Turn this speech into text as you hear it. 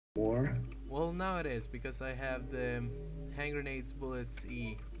More. Well, now it is because I have the hand grenades bullets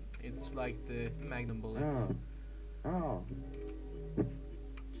E. It's like the Magnum bullets. Oh, oh.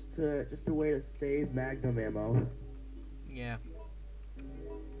 Just a way to save Magnum ammo. Yeah.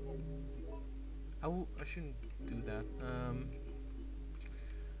 I shouldn't do that.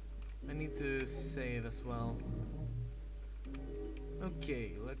 I need to save as well.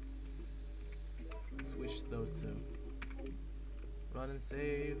 Okay, let's switch those two. Run and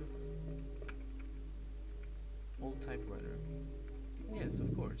save. Old typewriter. Yes,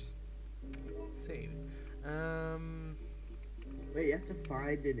 of course. Save. Wait, you have to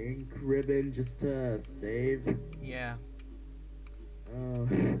find an ink ribbon just to save? Yeah. Oh.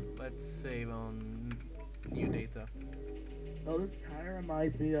 Let's save on new data. Oh, this kind of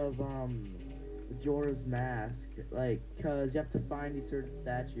reminds me of, Majora's Mask. Like, cause you have to find these certain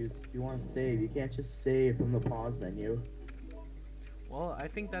statues if you want to save. You can't just save from the pause menu. Well, I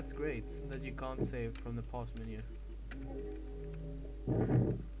think that's great that you can't save from the pause menu.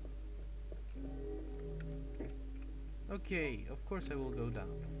 Okay, of course I will go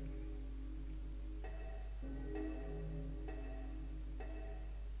down.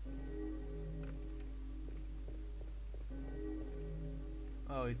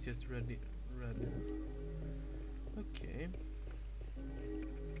 Oh, it's just red. Okay.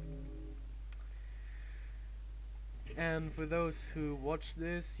 And for those who watch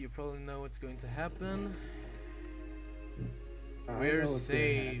this, you probably know what's going to happen. We're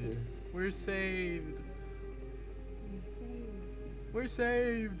saved. We're saved. We're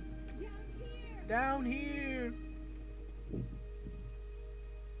saved. Down here.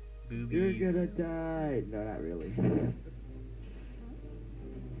 Boobies. You're gonna die. No, not really.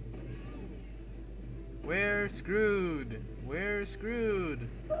 We're screwed. We're screwed.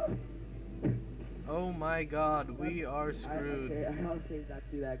 Oh my god, we are screwed. Okay, I honestly did not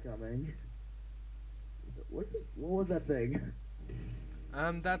see that coming. What was that thing?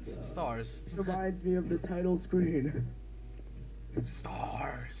 That's stars. This reminds me of the title screen.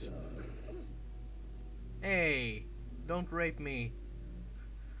 Stars. Hey, don't rape me.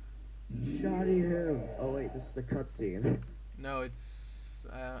 Shoddy him. Oh wait, this is a cutscene. No, it's.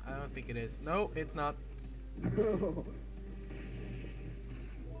 I don't think it is. No, it's not.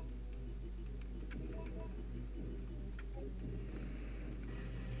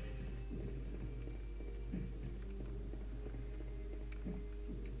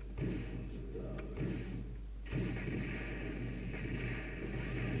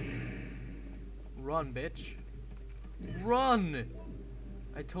 Run, bitch. Run!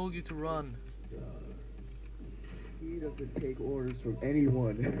 I told you to run. He doesn't take orders from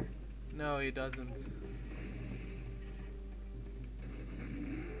anyone. No, he doesn't.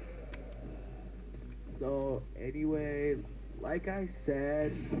 So anyway, like I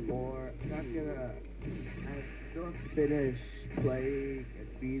said before, I still have to finish playing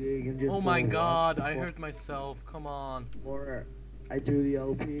and beating and just. Oh my god, I hurt myself. Come on. Before I do the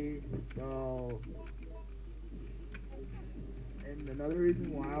LP, so. And another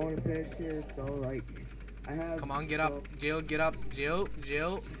reason why I want to finish here is so like I have. Come on, get up, Jill. Get up, Jill.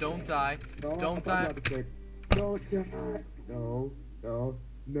 Jill, don't die. No, Don't die. Don't die. No, no,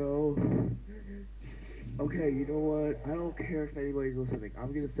 no. Okay, you know what? I don't care if anybody's listening.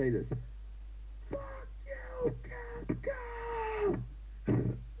 I'm gonna say this. Fuck you,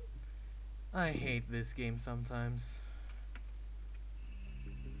 Capcom! I hate this game sometimes.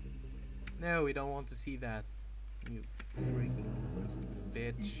 No, we don't want to see that. You freaking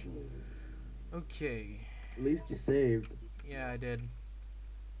bitch. Okay. At least you saved. Yeah, I did.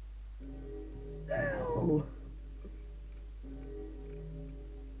 Still.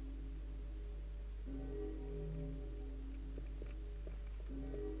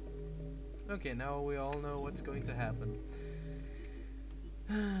 Okay, now we all know what's going to happen.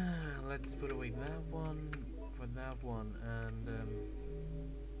 Let's put away that one for that one, and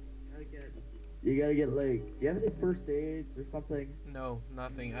You gotta get like. Do you have any first aids or something? no,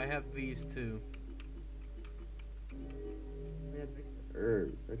 nothing. I have these two. We have mixed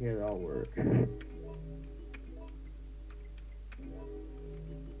herbs. Okay, that'll work.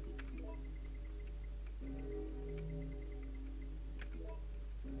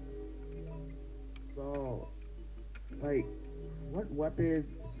 So, like, what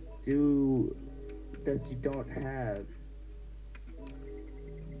weapons that you don't have?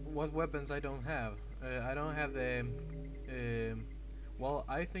 What weapons I don't have? I don't have the. Well,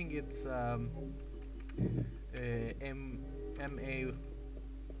 I think it's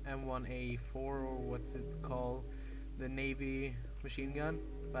M1A4 or what's it called, the Navy machine gun,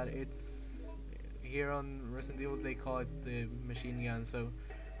 but it's here on Resident Evil they call it the machine gun. So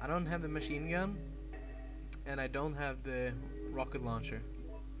I don't have the machine gun, and I don't have the rocket launcher.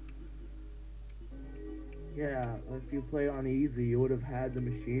 Yeah, if you played on easy, you would have had the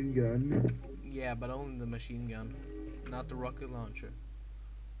machine gun. Yeah, but only the machine gun, not the rocket launcher.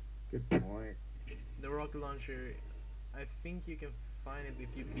 Good point. The rocket launcher, I think you can find it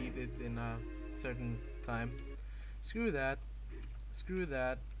if you beat it in a certain time. Screw that. Screw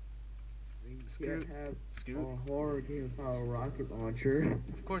that. You Screw. can't have Screw. a horror game without a rocket launcher.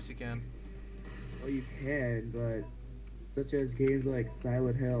 Of course you can. Well, you can, but such as games like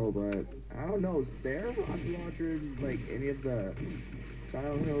Silent Hill, but I don't know, is there a rocket launcher in like any of the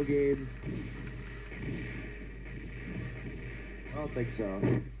Silent Hill games? I don't think so.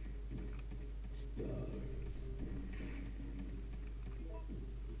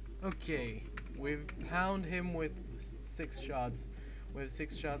 Okay, we've pounded him with 6 shots. We have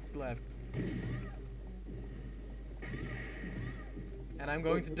 6 shots left. And I'm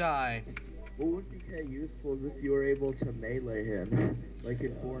going to die. What would be kind of useful is if you were able to melee him, like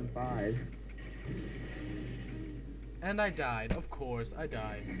in 4 and 5. And I died, of course, I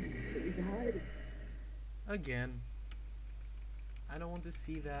died. But you died. Again. I don't want to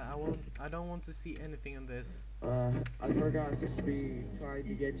see that. I don't want to see anything on this. I forgot to be trying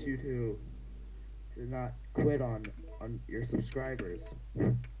to get you to not quit on your subscribers.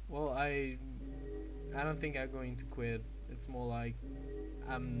 Well, I don't think I'm going to quit. It's more like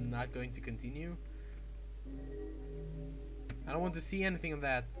I'm not going to continue. I don't want to see anything of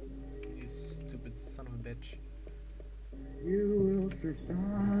that. You stupid son of a bitch. You will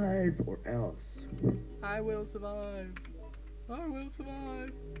survive, or else. I will survive. I will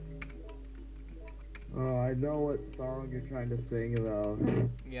survive. Oh, I know what song you're trying to sing though.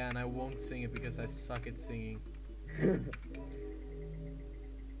 Yeah, and I won't sing it because I suck at singing.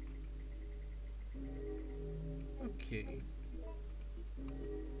 Okay.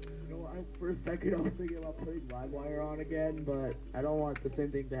 You know, for a second I was thinking about putting LimeWire on again, but I don't want the same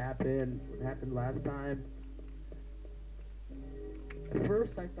thing to happen what happened last time. At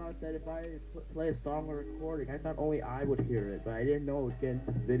first I thought that if I play a song or recording, I thought only I would hear it, but I didn't know it would get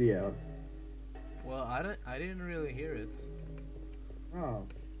into the video. Well, I didn't really hear it. Oh,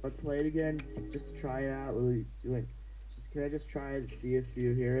 if I play it again, just to try it out, will you do it? Can I just try it to see if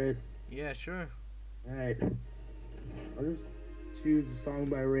you hear it? Yeah, sure. Alright. I'll just choose a song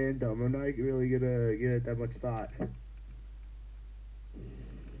by random. I'm not really gonna give it that much thought.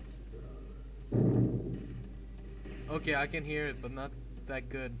 Okay, I can hear it, but not that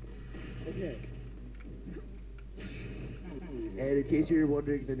good. Okay. And in case you're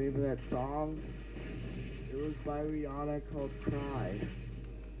wondering the name of that song, it was by Rihanna called Cry.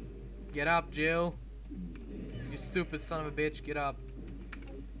 Get up, Jill. You stupid son of a bitch, get up.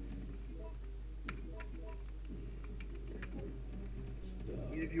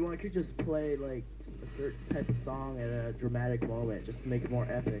 If you want, you could just play like a certain type of song at a dramatic moment just to make it more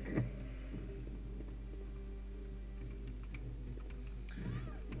epic.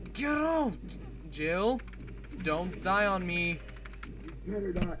 Get out! Jill, don't die on me. You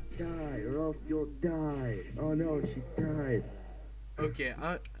better not die, or else you'll die. Oh no, she died. Okay,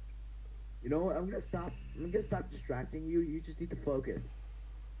 You know what? I'm gonna stop distracting you. You just need to focus.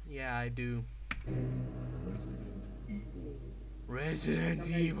 yeah, I do. Resident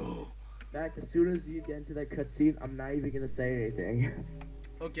Evil. In fact, as soon as you get into that cutscene, I'm not even gonna say anything.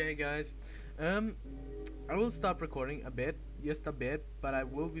 Okay, guys. I will stop recording a bit, just a bit, but I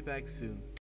will be back soon.